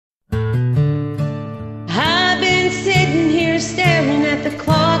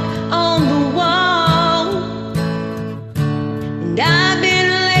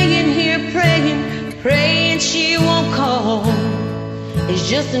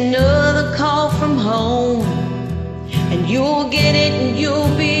just another call from home, and you'll get it and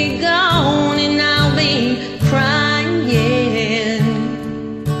you'll be gone, and I'll be crying.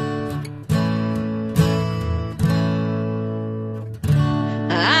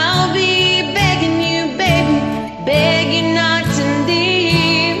 I'll be begging you, baby, begging not to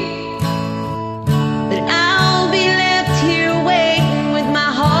leave, but I'll be left here waiting with my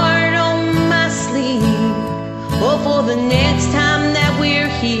heart on my sleeve. Oh, for the next time that we're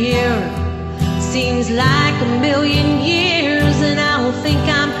here, seems like a million years, and I'll think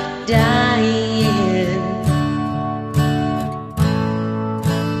I'm dying.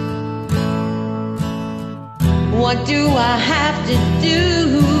 What do I have to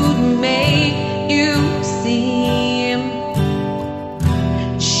do to make you see?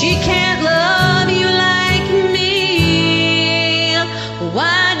 She can't love you like me.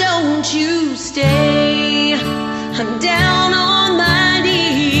 Why don't you stay? I'm down on my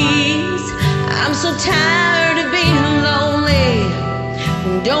knees. I'm so tired of being lonely.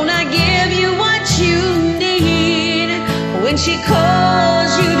 Don't I give you what you need when she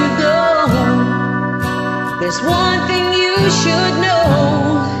calls you to go? There's one thing you should know: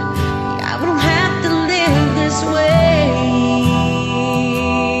 I don't have to live this way.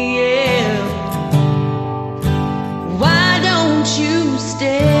 Yeah. Why don't you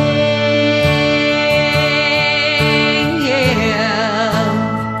stay?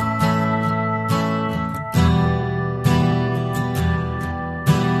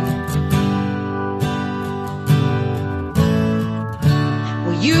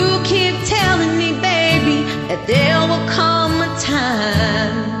 You keep telling me, baby, that there will come a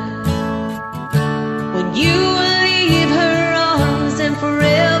time when you will leave her arms and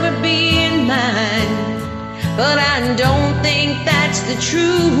forever be in mine. But I don't think that's the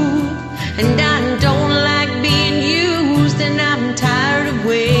truth, and I don't like being used, and I'm tired of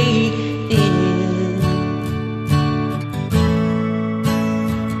waiting.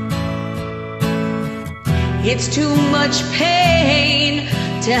 It's too much pain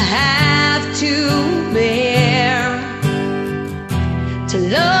to have to bear, to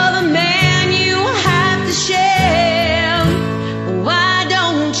love a man you have to share. Why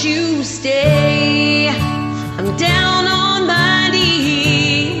don't you stay? I'm down on my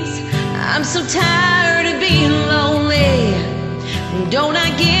knees. I'm so tired of being lonely. Don't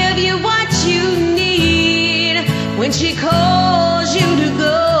I give you what you need when she calls you to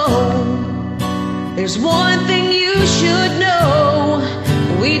go? There's one thing you should know: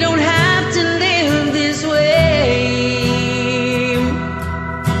 we don't have to live this way.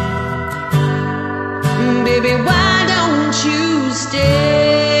 Baby, why don't you stay?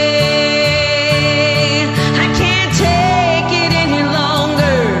 I can't take it any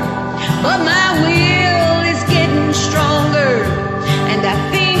longer, but my will is getting stronger, and I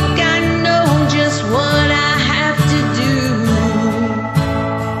think I know just what I have to do.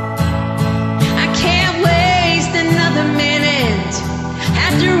 I can't waste another minute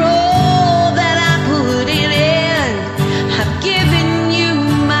after all that I put in it. I've given you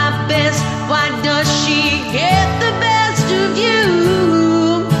my best. Why does she get the best of you?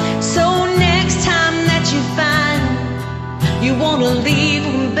 So next time that you find you wanna leave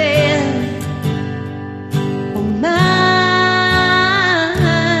in bed, oh mine,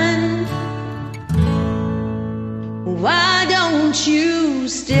 why don't you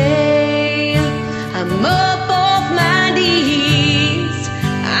stay? I'm up off my knees.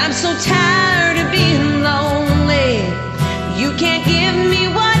 I'm so tired of being lonely. You can't give me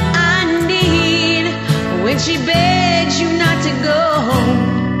what I need when she begs you not to go.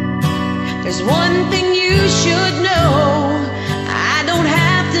 There's one thing you should know: I don't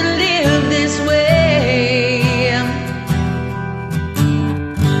have to live this way.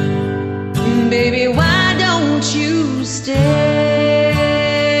 Baby, why don't you stay?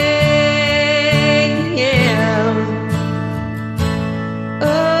 Yeah.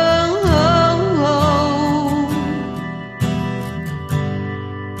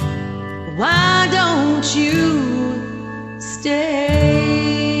 Why don't you stay?